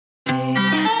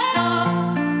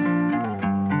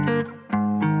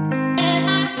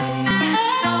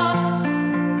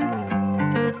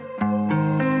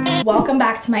welcome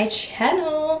back to my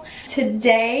channel.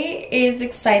 Today is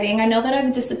exciting. I know that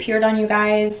I've disappeared on you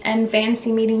guys and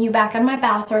fancy meeting you back in my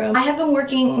bathroom. I have been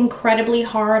working incredibly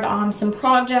hard on some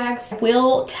projects.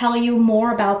 We'll tell you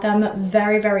more about them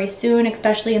very soon,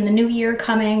 especially in the new year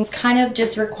coming. It's kind of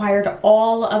just required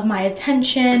all of my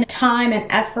attention, time,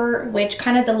 and effort, which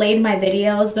kind of delayed my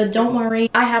videos, but don't worry,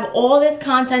 I have all this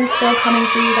content still coming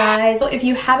for you guys. So if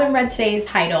you haven't read today's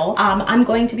title, I'm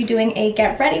going to be doing a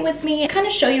get ready with me, kind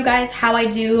of show you guys how I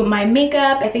do my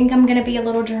makeup. I think I'm gonna be a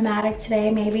little dramatic today,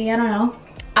 maybe, I don't know.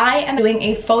 I am doing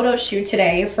a photo shoot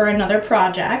today for another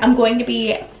project. I'm going to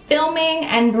be filming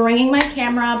and bringing my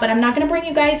camera, but I'm not gonna bring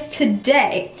you guys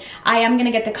today. I am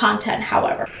gonna get the content,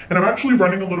 however. And I'm actually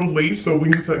running a little late, so we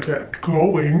need to get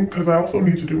going because I also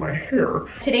need to do my hair.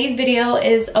 Today's video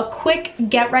is a quick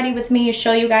get ready with me to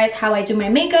show you guys how I do my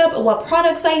makeup, what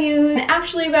products I use. And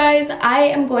actually, you guys, I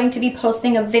am going to be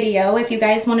posting a video if you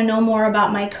guys want to know more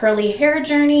about my curly hair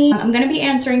journey. I'm gonna be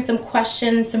answering some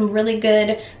questions, some really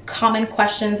good common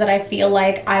questions that I feel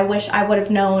like I wish I would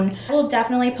have known. I will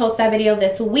definitely post that video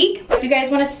this week. If you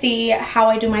guys want to see how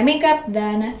I do my makeup,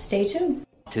 then stay tuned.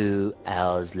 2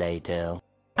 hours later.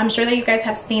 I'm sure that you guys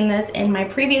have seen this in my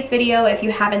previous video. If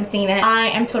you haven't seen it, I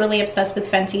am totally obsessed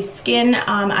with Fenty Skin.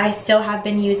 I still have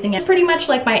been using it. It's pretty much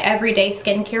like my everyday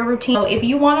skincare routine. So if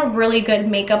you want a really good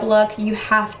makeup look, you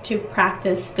have to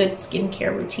practice good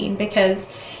skincare routine because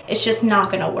it's just not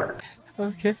gonna work.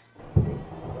 Okay.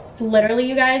 Literally,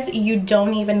 you guys, you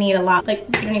don't even need a lot. Like,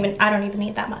 I don't even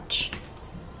need that much.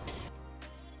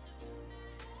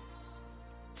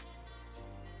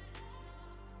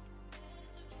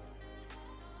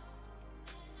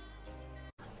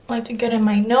 I like to get in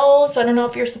my nose. I don't know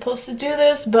if you're supposed to do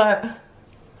this, but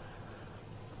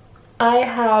I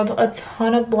have a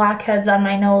ton of blackheads on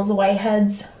my nose,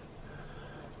 whiteheads.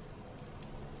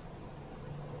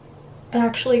 It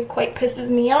actually quite pisses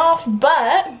me off,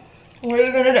 but what are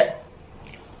you gonna do?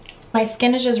 My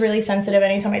skin is just really sensitive.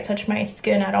 Anytime I touch my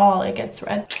skin at all, it gets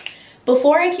red.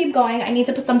 Before I keep going, I need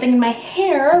to put something in my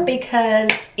hair because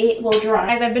it will dry.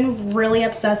 Guys, I've been really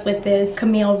obsessed with this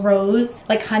Camille Rose,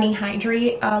 like honey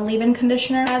hydrate leave-in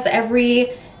conditioner. It has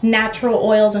every natural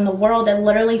oils in the world. It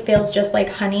literally feels just like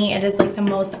honey. It is like the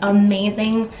most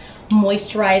amazing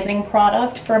moisturizing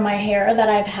product for my hair that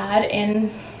I've had in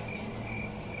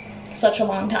such a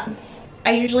long time.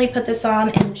 I usually put this on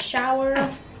in the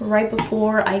shower right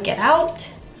before I get out.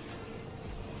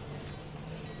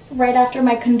 Right after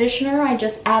my conditioner, I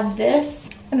just add this,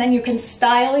 and then you can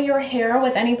style your hair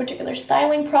with any particular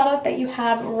styling product that you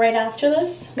have right after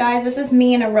this. Guys, this is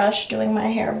me in a rush doing my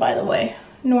hair, by the way.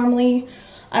 Normally,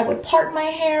 I would part my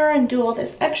hair and do all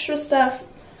this extra stuff,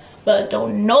 but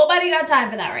don't nobody got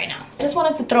time for that right now. I just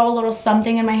wanted to throw a little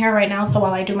something in my hair right now so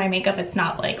while I do my makeup, it's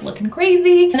not like looking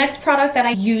crazy. The next product that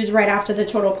I use right after the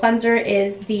total cleanser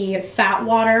is the fat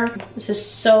water. This is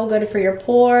so good for your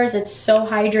pores. It's so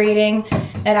hydrating.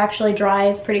 It actually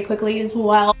dries pretty quickly as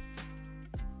well.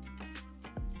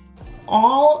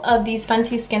 All of these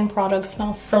Fenty Skin products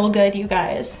smell so good, you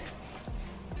guys.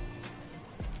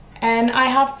 And I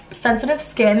have sensitive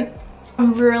skin.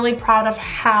 I'm really proud of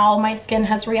how my skin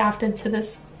has reacted to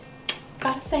this.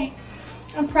 Gotta say,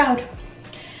 I'm proud.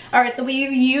 All right, so we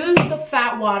used the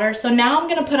fat water. So now I'm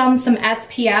gonna put on some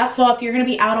SPF. So if you're gonna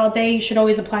be out all day, you should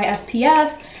always apply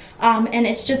SPF. And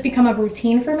it's just become a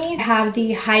routine for me. I have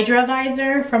the Hydra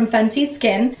Visor from Fenty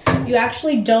Skin. You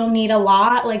actually don't need a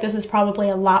lot. Like, this is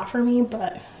probably a lot for me,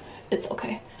 but it's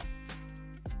okay.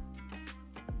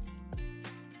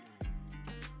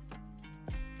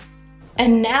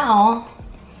 And now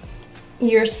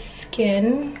your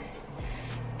skin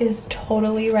is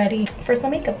totally ready for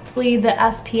some makeup. The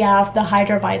SPF, the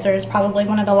Hydra Visor, is probably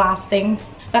one of the last things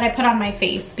that I put on my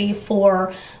face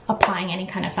before applying any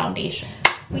kind of foundation.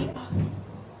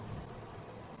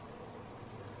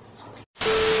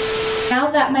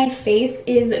 Now that my face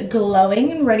is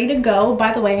glowing and ready to go,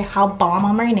 by the way, how bomb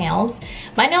are my nails.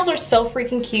 My nails are so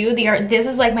freaking cute. This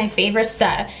is like my favorite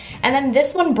set. And then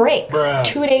this one breaks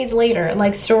 2 days later,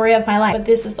 like story of my life. But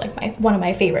this is like one of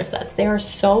my favorite sets. They are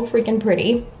so freaking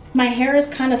pretty. My hair is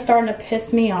kind of starting to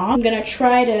piss me off. I'm gonna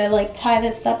try to like tie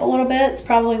this up a little bit. It's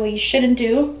probably what you shouldn't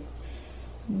do,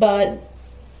 but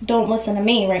don't listen to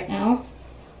me right now.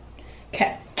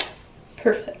 Okay,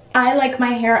 perfect. I like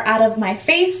my hair out of my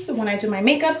face when I do my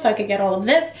makeup so I could get all of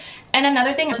this. And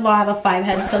another thing, first of all, I have a 5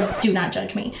 head, so do not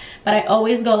judge me. But I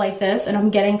always go like this and I'm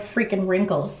getting freaking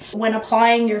wrinkles. When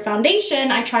applying your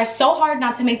foundation, I try so hard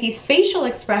not to make these facial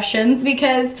expressions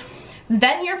because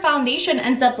then your foundation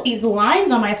ends up these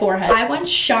lines on my forehead. I went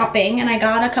shopping and I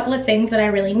got a couple of things that I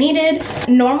really needed.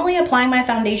 Normally applying my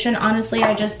foundation, honestly,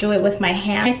 I just do it with my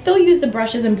hand. I still use the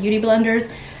brushes and beauty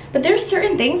blenders, but there's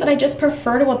certain things that I just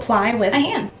prefer to apply with my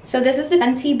hand. So this is the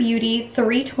Fenty Beauty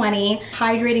 320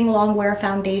 Hydrating Long Wear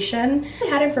Foundation. I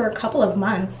had it for a couple of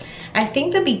months. I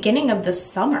think the beginning of the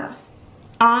summer.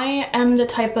 I am the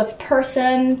type of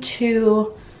person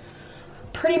to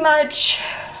pretty much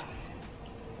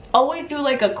always do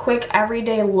like a quick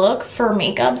everyday look for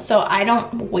makeup, so I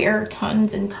don't wear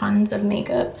tons and tons of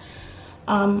makeup.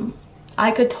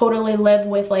 I could totally live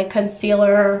with like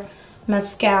concealer,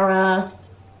 mascara,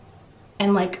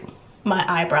 and like my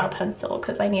eyebrow pencil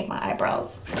because I need my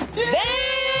eyebrows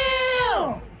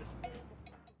damn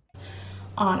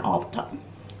on all the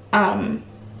time.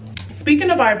 Speaking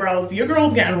of eyebrows, your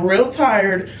girl's getting real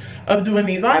tired of doing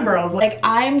these eyebrows. Like,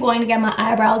 I'm going to get my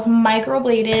eyebrows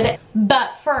microbladed,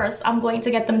 but first I'm going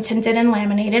to get them tinted and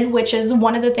laminated, which is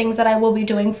one of the things that I will be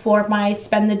doing for my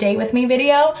spend the day with me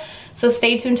video. So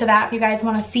stay tuned to that if you guys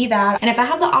want to see that. And if I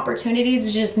have the opportunity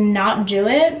to just not do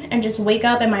it and just wake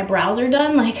up and my brows are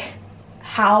done, like,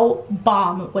 how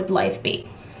bomb would life be?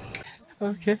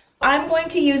 Okay. I'm going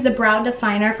to use the brow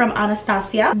definer from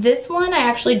Anastasia. This one I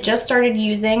actually just started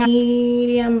using.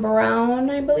 Medium brown,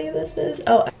 I believe this is.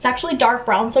 Oh, it's actually dark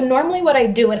brown. So normally what I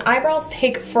do, and eyebrows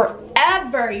take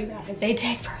forever, you guys. They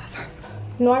take forever.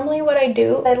 Normally what I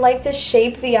do, I like to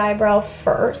shape the eyebrow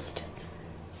first.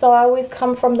 So I always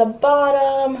come from the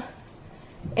bottom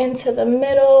into the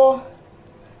middle.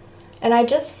 And I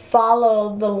just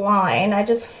follow the line. I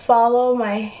just follow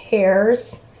my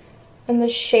hairs and the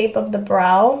shape of the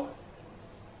brow.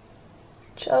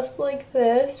 Just like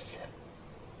this.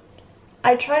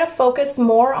 I try to focus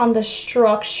more on the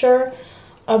structure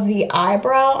of the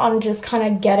eyebrow, on just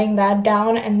kind of getting that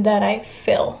down, and then I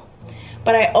fill.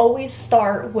 But I always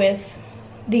start with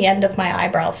the end of my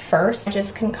eyebrow first. I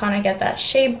just can kind of get that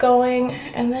shape going,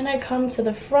 and then I come to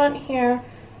the front here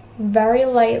very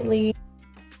lightly.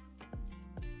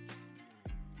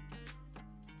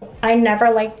 I never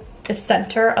like the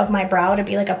center of my brow to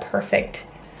be like a perfect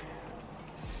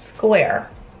square.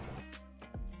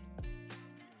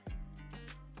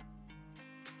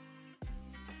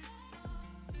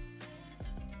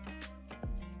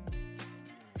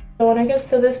 So when it gets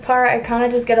to this part, I kind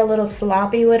of just get a little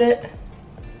sloppy with it.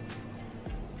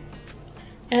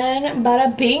 And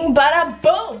bada bing, bada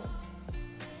boom!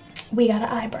 We got an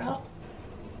eyebrow.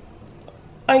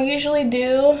 I usually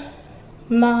do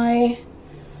my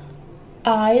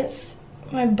eyes,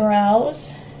 my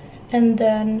brows, and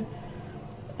then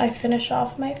I finish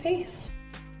off my face.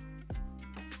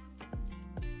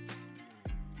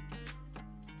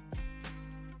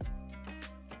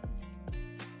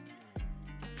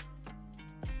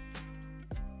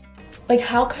 Like,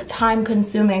 how time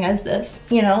consuming is this,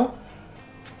 you know?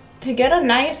 To get a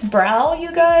nice brow,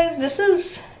 you guys, this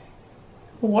is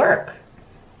work.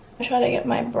 I try to get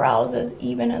my brows as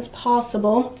even as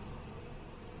possible.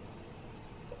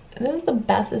 This is the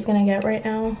best it's gonna get right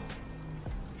now.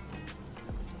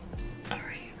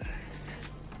 Alright, you guys.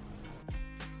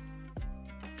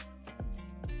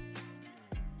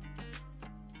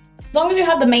 As long as you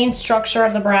have the main structure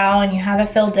of the brow and you have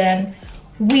it filled in,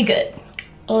 we good.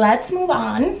 Let's move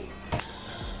on.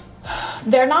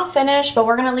 They're not finished, but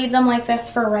we're gonna leave them like this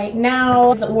for right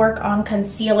now. Let's work on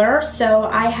concealer. So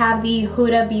I have the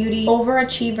Huda Beauty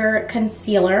Overachiever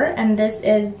Concealer, and this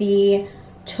is the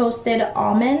Toasted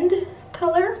Almond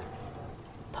color.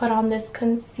 Put on this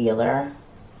concealer.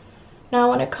 Now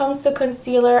when it comes to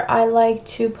concealer, I like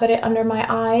to put it under my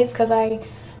eyes because I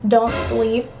don't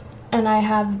sleep and I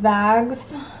have bags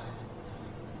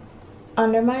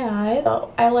under my eyes.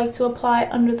 So I like to apply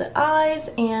under the eyes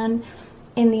and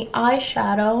in the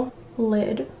eyeshadow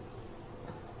lid.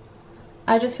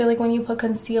 I just feel like when you put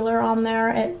concealer on there,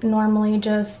 it normally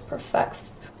just perfects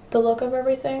the look of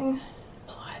everything.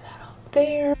 Apply that up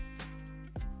there.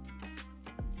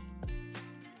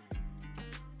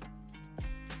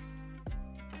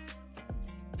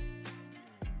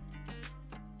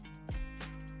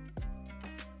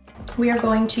 We are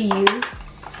going to use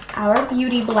our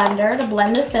beauty blender to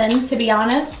blend this in. To be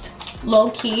honest,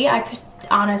 low-key, I could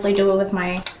honestly do it with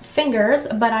my fingers,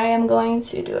 but I am going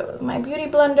to do it with my beauty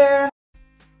blender.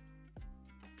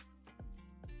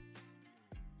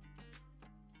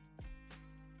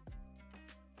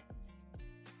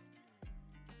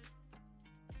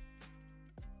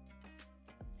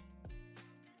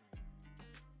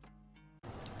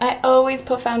 I always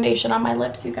put foundation on my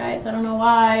lips, you guys. I don't know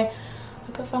why.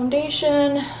 Put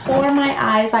foundation. For my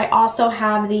eyes, I also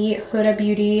have the Huda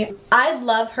Beauty. I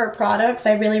love her products.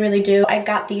 I really, really do. I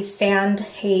got the Sand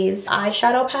Haze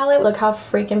eyeshadow palette. Look how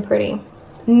freaking pretty.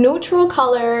 Neutral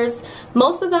colors.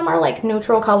 Most of them are like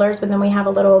neutral colors, but then we have a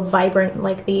little vibrant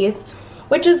like these,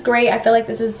 which is great. I feel like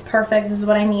this is perfect. This is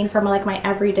what I need for like my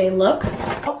everyday look.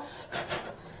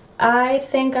 I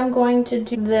think I'm going to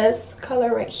do this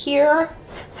color right here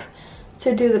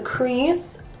to do the crease.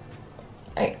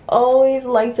 I always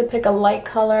like to pick a light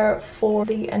color for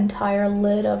the entire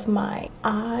lid of my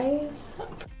eyes.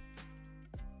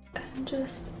 And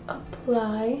just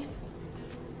apply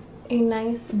a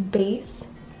nice base.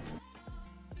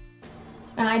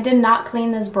 And I did not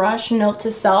clean this brush, note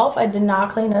to self, I did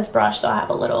not clean this brush, so I have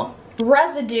a little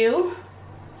residue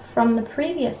from the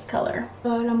previous color.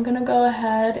 But I'm gonna go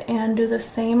ahead and do the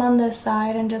same on this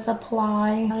side and just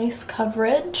apply nice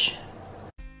coverage.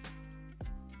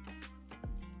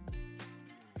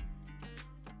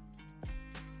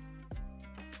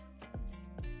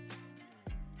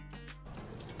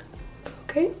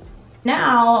 Okay,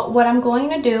 now what I'm going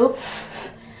to do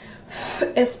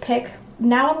is pick,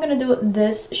 now I'm going to do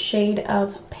this shade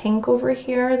of pink over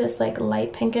here, this like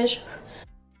light pinkish.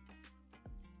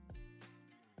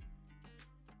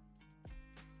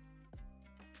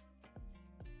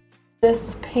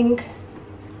 This pink,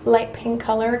 light pink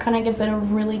color kind of gives it a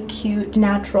really cute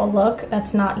natural look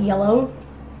that's not yellow.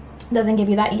 Doesn't give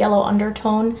you that yellow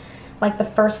undertone like the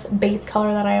first base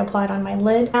color that I applied on my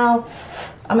lid. Now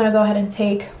I'm gonna go ahead and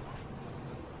take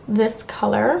this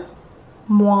color,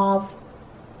 mauve.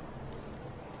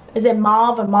 Is it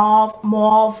mauve or mauve?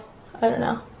 Mauve? I don't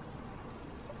know.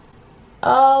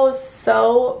 Oh,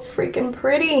 so freaking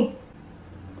pretty.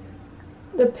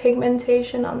 The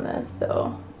pigmentation on this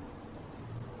though.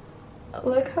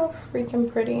 Look how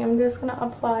freaking pretty. I'm just gonna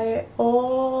apply it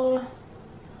all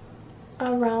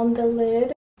around the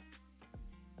lid.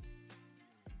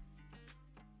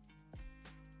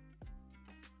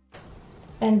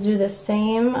 And do the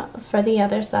same for the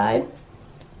other side.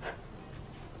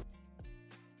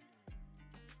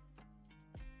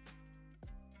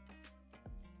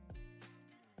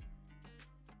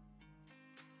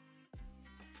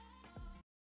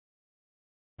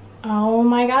 Oh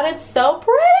my god, it's so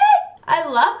pretty! I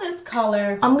love this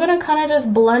color. I'm gonna kind of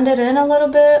just blend it in a little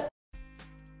bit.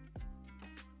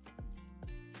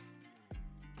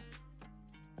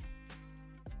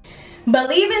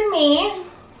 Believe in me,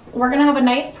 we're gonna have a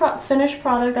nice finished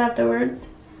product afterwards.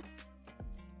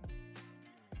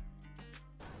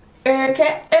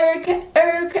 Okay.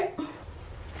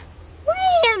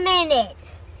 Wait a minute.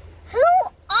 Who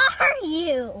are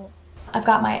you? I've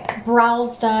got my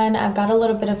brows done. I've got a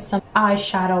little bit of some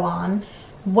eyeshadow on.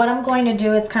 What I'm going to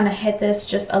do is kind of hit this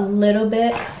just a little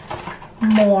bit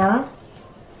more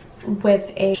with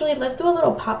a, actually let's do a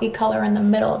little poppy color in the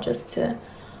middle just to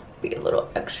be a little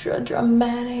extra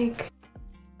dramatic.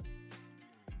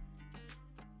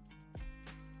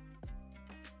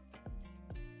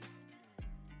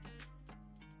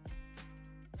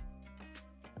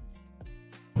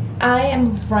 I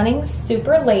am running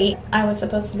super late. I was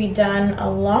supposed to be done a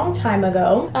long time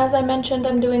ago. As I mentioned,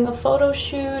 I'm doing a photo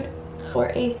shoot for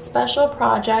a special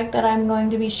project that I'm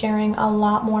going to be sharing a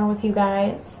lot more with you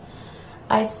guys.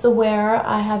 I swear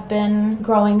I have been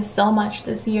growing so much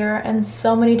this year in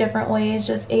so many different ways,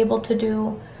 just able to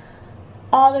do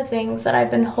all the things that I've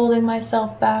been holding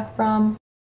myself back from.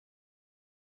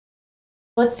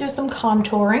 Let's do some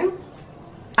contouring.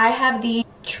 I have the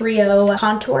Trio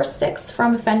contour sticks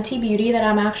from Fenty Beauty that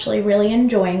I'm actually really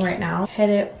enjoying right now. Hit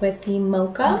it with the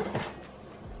Mocha.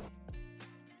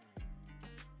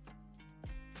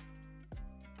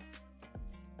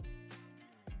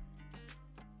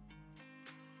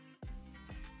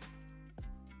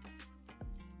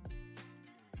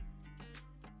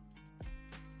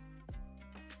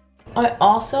 I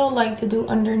also like to do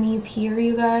underneath here,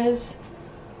 you guys.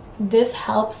 This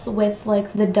helps with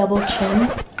like the double chin.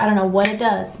 I don't know what it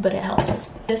does, but it helps.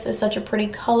 This is such a pretty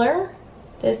color.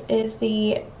 This is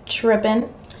the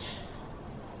Trippin'.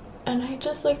 And I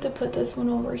just like to put this one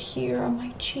over here on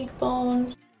my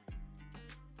cheekbones.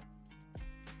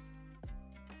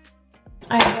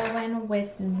 I go in with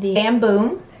the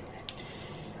Bamboo.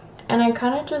 And I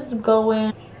kind of just go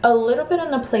in a little bit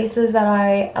in the places that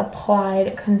I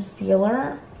applied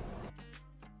concealer.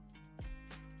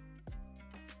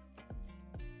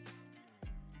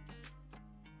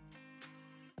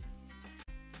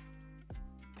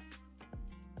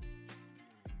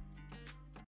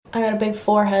 I got a big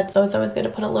forehead, so it's always good to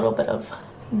put a little bit of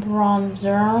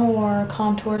bronzer or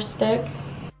contour stick.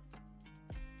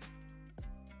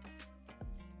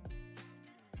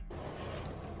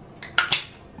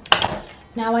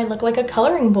 Now I look like a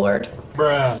coloring board.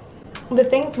 Bruh. The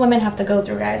things women have to go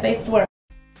through, guys, I swear.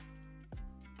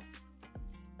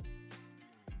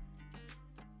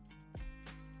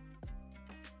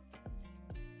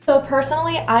 So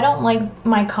personally, I don't like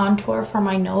my contour for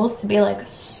my nose to be like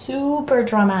super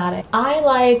dramatic. I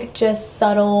like just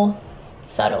subtle.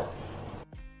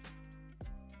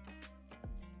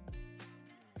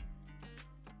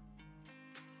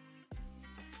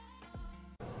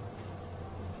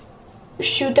 The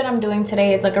shoot that I'm doing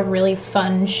today is like a really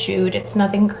fun shoot. It's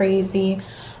nothing crazy.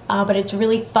 But it's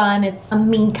really fun. It's a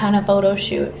me kind of photo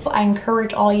shoot. I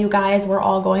encourage all you guys, we're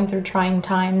all going through trying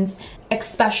times,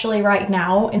 especially right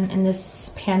now in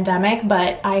this pandemic,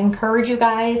 but I encourage you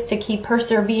guys to keep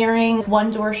persevering.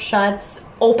 One door shuts,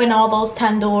 open all those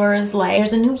 10 doors. Like,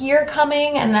 there's a new year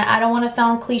coming, and I don't want to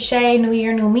sound cliche, new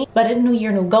year, new me, but it's new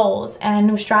year, new goals and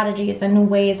new strategies and new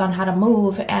ways on how to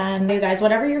move. And you guys,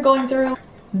 whatever you're going through,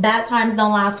 bad times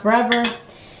don't last forever.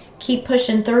 Keep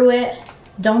pushing through it.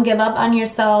 Don't give up on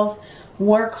yourself.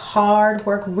 Work hard,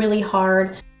 work really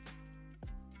hard.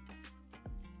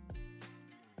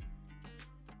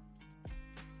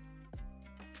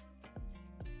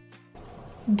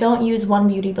 Don't use one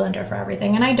beauty blender for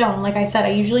everything. And I don't, like I said, I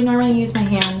usually normally use my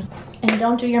hands. And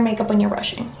don't do your makeup when you're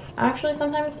rushing. Actually,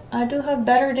 sometimes I do have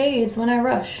better days when I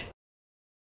rush.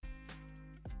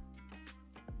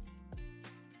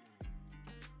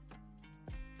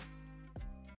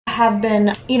 Have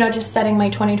been, you know, just setting my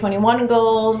 2021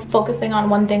 goals, focusing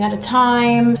on one thing at a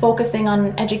time, focusing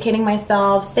on educating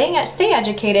myself, stay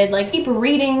educated, like keep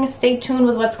reading, stay tuned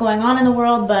with what's going on in the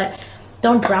world, but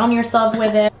don't drown yourself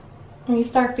with it. When you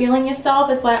start feeling yourself,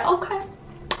 it's like, okay,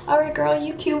 all right girl,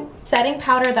 you cute. Setting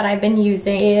powder that I've been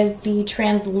using is the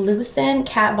translucent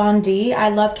Kat Von D. I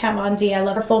love Kat Von D. I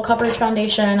love her full coverage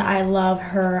foundation. I love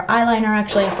her eyeliner,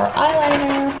 actually for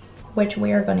eyeliner, which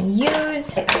we are going to use.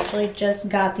 I actually just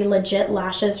got the Legit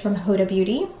lashes from Huda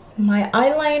Beauty. My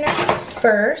eyeliner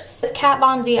first. This Kat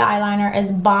Von D eyeliner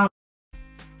is bomb.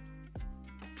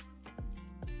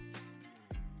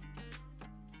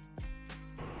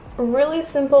 Really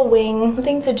simple wing,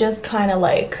 something to just kind of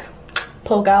like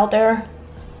poke out there.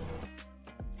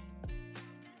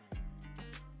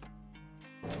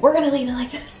 We're gonna leave it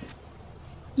like this.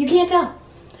 You can't tell.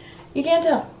 You can't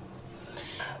tell.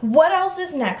 What else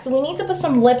is next? We need to put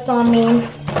some lips on me.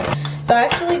 So I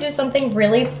actually do something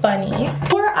really funny.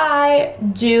 Before I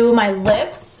do my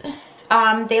lips,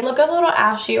 they look a little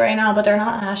ashy right now, but they're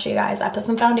not ashy, guys. I put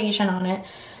some foundation on it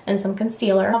and some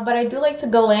concealer. But I do like to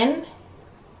go in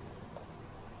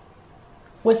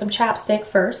with some chapstick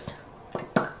first.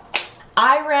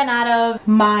 I ran out of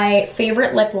my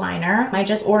favorite lip liner. I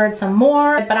just ordered some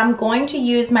more, but I'm going to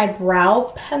use my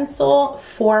brow pencil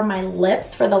for my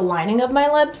lips, for the lining of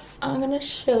my lips. I'm gonna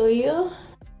show you.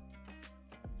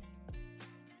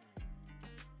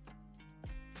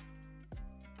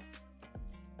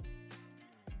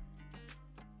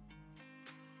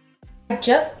 I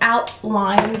just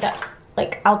outlined that,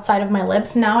 like, outside of my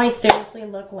lips. Now I seriously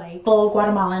look like full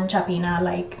Guatemalan chapina,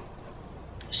 like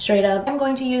straight up. I'm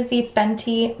going to use the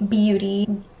Fenty Beauty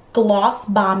Gloss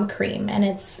Bomb Cream, and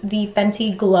it's the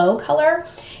Fenty Glow color.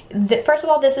 First of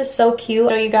all, this is so cute. I'll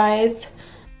show you guys.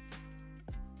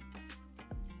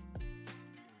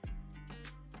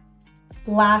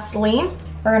 Lastly,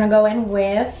 we're gonna go in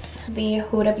with the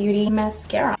Huda Beauty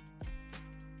mascara.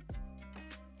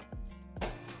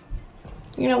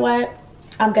 You know what?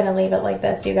 I'm gonna leave it like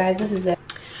this, you guys. This is it.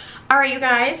 All right, you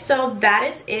guys, so that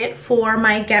is it for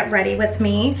my get ready with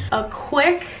me. A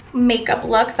quick makeup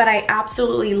look that I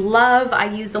absolutely love. I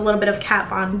used a little bit of Kat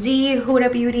Von D, Huda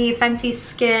Beauty, Fenty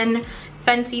Skin,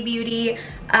 Fenty Beauty.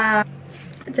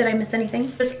 Did I miss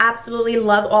anything? Just absolutely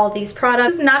love all these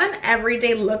products. It's not an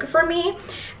everyday look for me.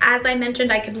 As I mentioned,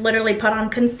 I could literally put on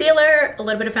concealer, a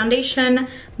little bit of foundation,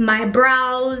 my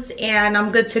brows, and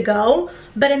I'm good to go.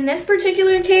 But in this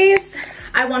particular case,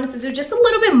 I wanted to do just a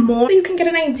little bit more so you can get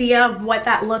an idea of what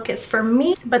that look is for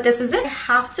me. But this is it. I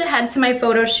have to head to my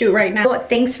photo shoot right now.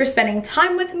 Thanks for spending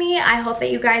time with me. I hope that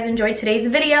you guys enjoyed today's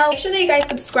video. Make sure that you guys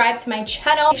subscribe to my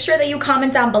channel. Make sure that you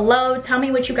comment down below. Tell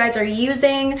me what you guys are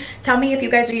using. Tell me if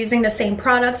you guys are using the same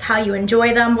products, how you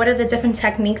enjoy them. What are the different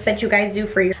techniques that you guys do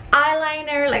for your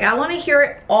eyeliner? Like, I want to hear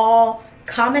it all.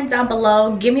 Comment down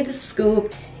below. Give me the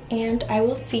scoop. And I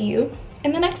will see you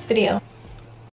in the next video.